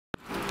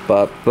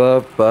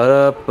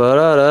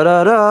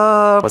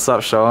What's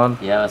up, Sean?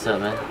 Yeah, what's up,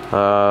 man?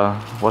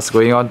 What's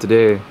going on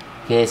today?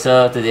 Okay,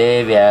 so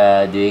today we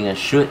are doing a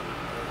shoot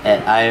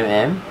at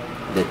IMM.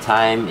 The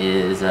time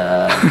is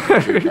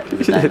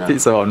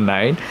It's about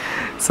 9.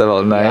 It's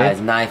about 9. Yeah, it's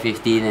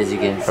 9:15 as you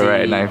can see.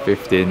 Alright,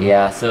 9:15.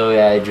 Yeah, so we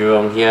are at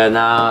Jurong here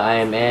now,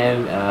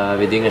 IMM.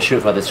 We're doing a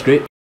shoot for the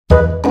script.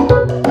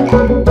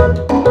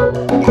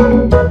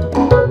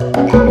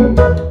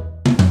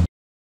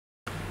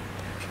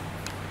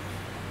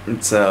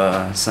 It's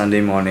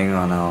Sunday morning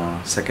on our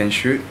second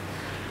shoot.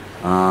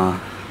 What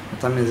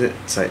time is it?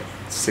 It's like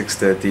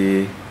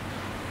 6:30.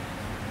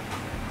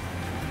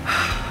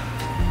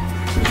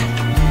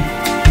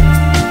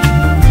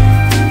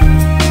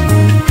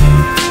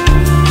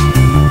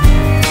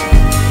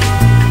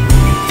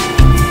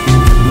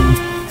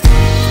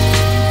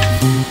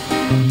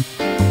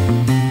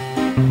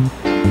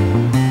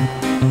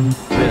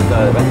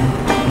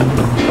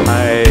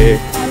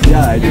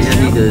 I just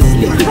need to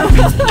sleep.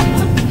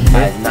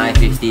 It's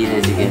 9:15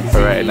 as you can see.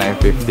 Alright,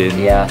 9:15.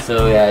 Yeah,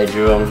 so we are at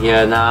Jurong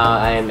here now,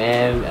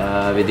 IMM.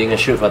 We're doing a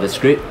shoot for the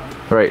script.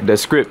 Right, the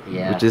script,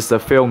 which is the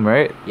film,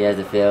 right? Yeah,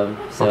 the film.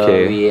 So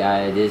we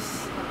are at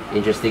this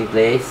interesting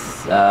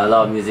place. A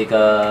lot of music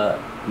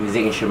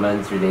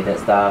instruments related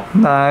stuff.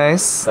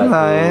 Nice,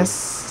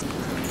 nice.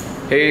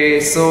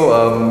 Hey, so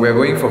we're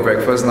going for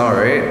breakfast now,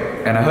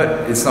 right? And I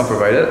heard it's not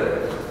provided?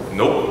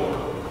 Nope.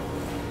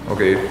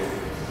 Okay.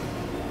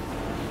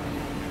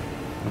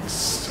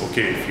 It's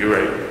okay if you're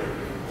right.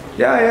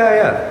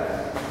 Yeah.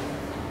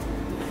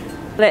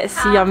 Let's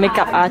see your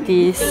makeup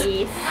artist.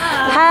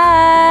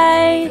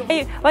 Hi!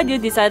 Hey, why did you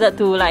decided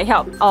to like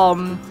help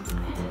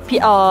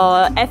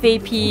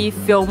FAP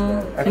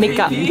film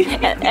makeup? I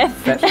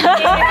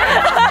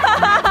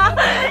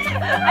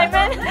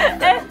meant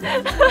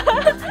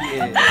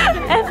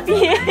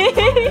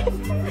FPA.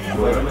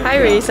 Hi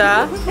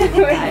Raisa.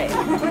 Hi.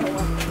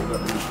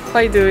 What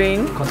are you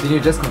doing?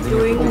 Just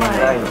continue. Doing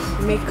my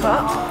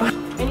makeup.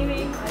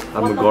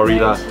 I'm a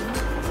gorilla.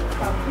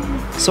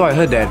 So I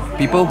heard that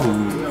people who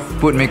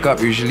put makeup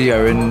usually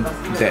aren't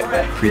that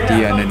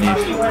pretty underneath.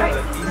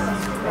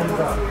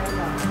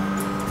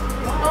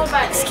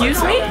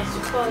 Excuse me?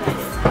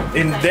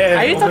 In there.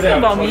 Are you talking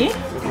about me?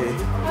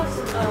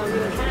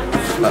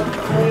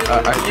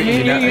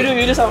 Okay.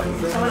 You do someone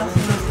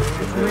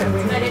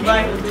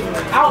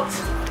out!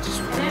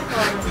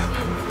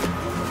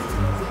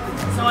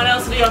 Someone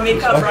else do your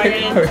makeup,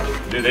 Ryan.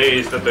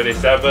 Today is the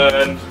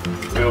 27th.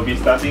 We will be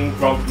starting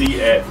promptly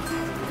at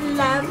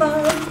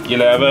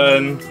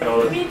 11.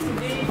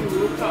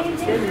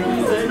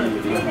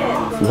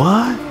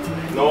 What?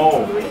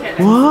 No.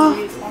 What?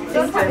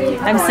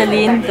 I'm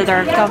Celine, the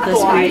director of the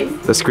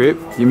script. The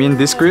script? You mean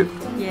this script?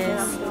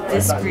 Yes,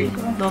 this script.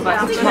 No,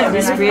 but not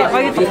this script. What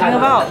are you talking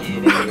about?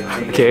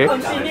 Okay.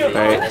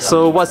 Alright.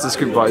 So what's the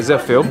script about? Is it a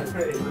film?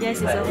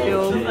 Yes, it's a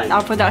film.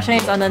 Our production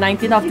is on the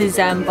 19th of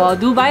December.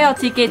 Do buy your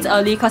tickets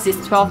early because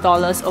it's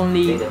 $12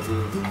 only.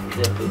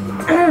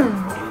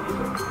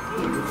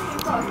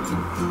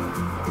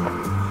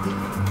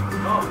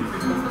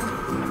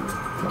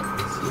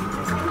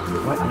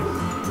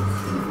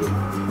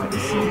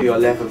 To your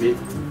left a bit.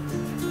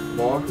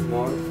 More.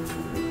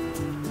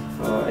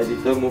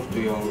 Editor, move to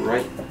your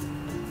right.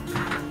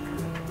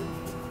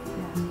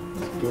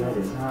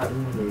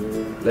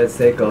 Let's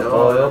take off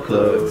all your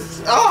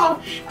clothes. Oh,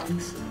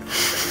 shucks.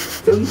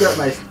 Don't grab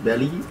my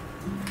belly.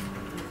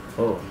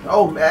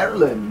 Oh,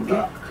 Marilyn.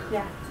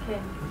 Yeah,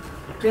 can.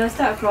 We'll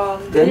start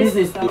from This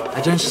this. is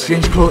I just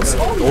changed clothes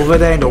over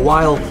there in the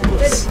wild.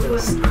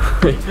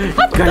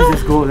 Guys,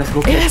 let's go. Let's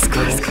go.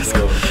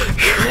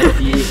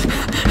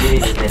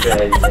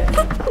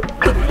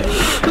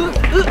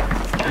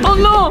 Oh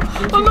no!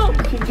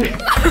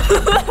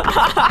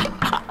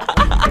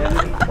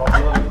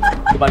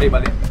 Balik.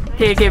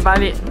 Okay,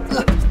 balik.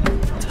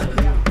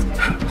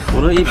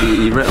 Wouldn't it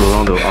be wrapped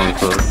around the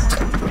ankles?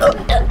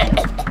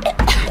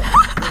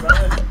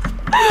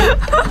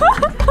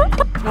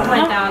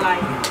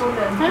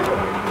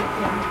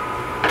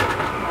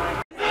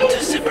 To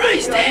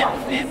surprise them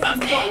with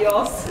birthday.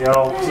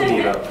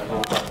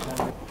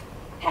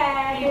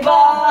 Happy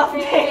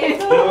birthday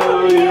To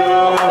you.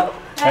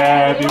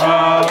 Happy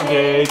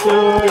birthday to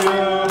you.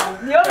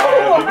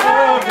 Happy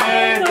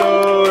birthday to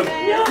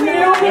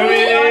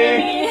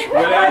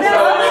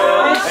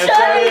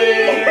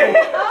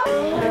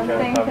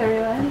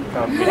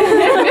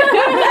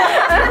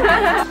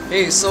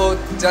Hey, so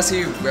just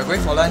here, we're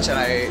going for lunch and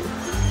I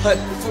heard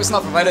food's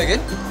not provided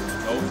again?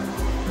 No.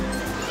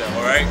 Is that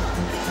alright?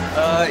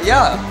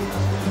 Yeah.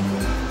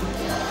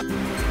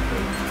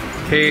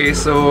 Hey,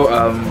 so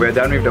we're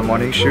done with the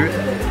morning shoot.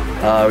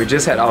 We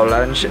just had our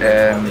lunch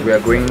and we're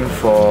going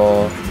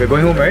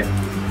home, right?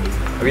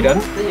 Are we done?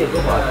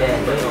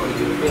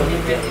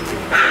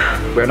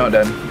 We're not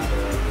done.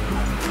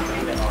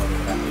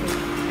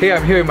 Hey,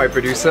 I'm here with my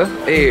producer.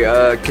 Hey,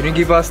 can you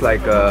give us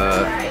like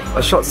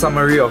a short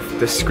summary of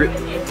the script,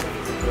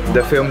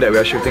 the film that we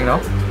are shooting now?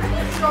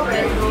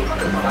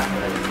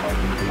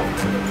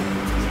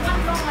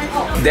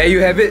 there you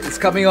have it. It's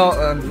coming out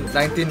on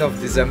 19th of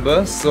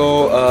December.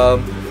 So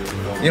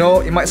you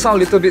know, it might sound a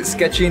little bit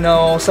sketchy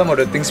now. Some of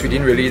the things we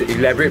didn't really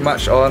elaborate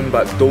much on,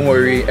 but don't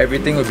worry,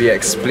 everything will be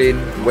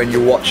explained when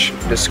you watch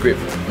the script.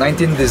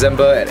 19th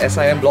December at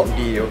SIM Block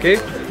D. Okay?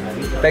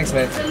 Thanks,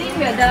 man. Celine,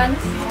 we're done.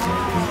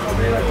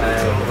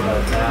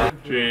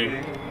 3,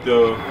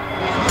 2.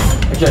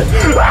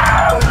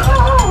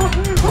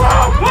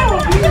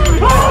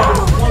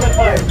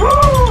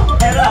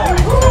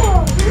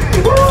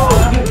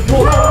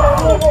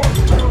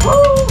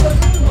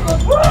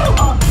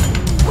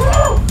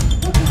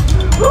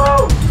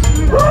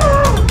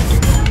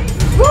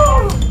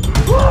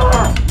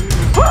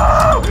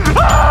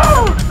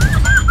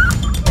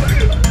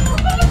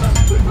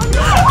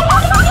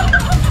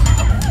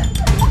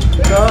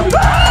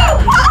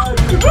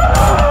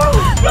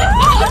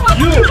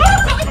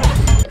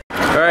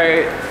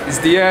 Alright, it's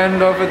the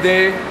end of a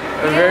day,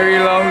 a very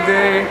long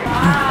day.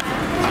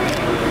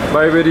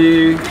 Bye,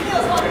 buddy.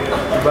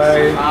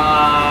 Bye.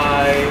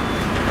 Bye.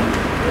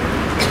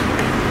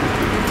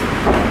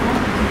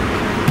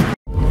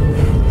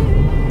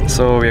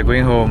 So we're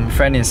going home.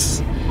 Friend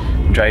is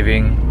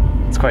driving.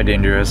 It's quite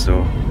dangerous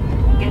though.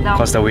 Get down.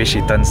 Cause the way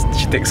she turns,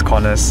 she takes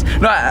corners.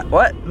 No,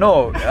 what?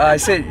 No, I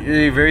said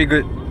very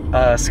good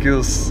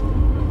skills.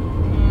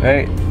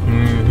 Right?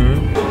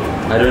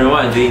 I don't know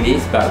why I'm doing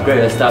this, but grab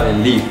your stuff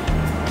and leave.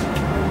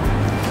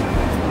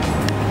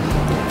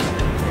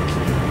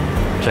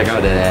 Check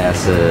out their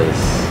asses.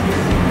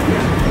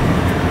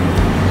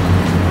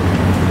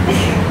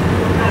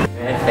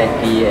 Very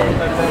fatty and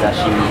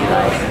sashimi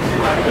like.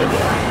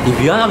 If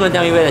you're not gonna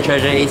tell me where the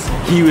treasure is,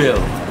 he will.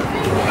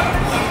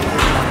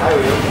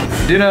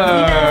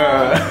 Dinner!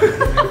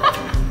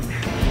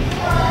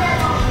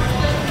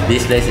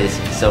 This place is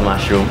so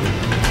mushroom,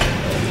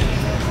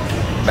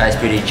 but it's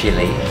pretty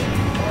chilly.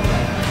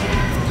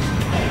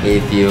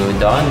 If you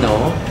don't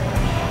know,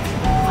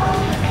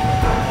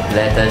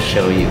 let us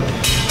show you.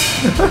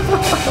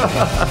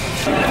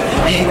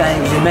 Hey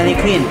guys, the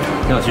mannequin.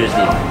 No,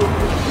 seriously.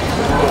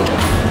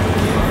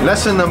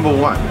 Lesson number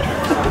 1.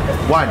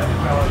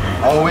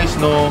 Always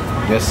know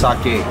your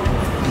sake.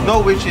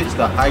 Know which is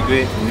the high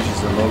grade and which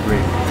is the low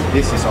grade.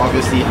 This is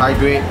obviously high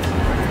grade.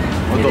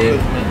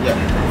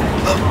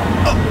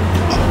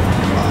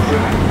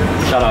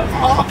 Shut up.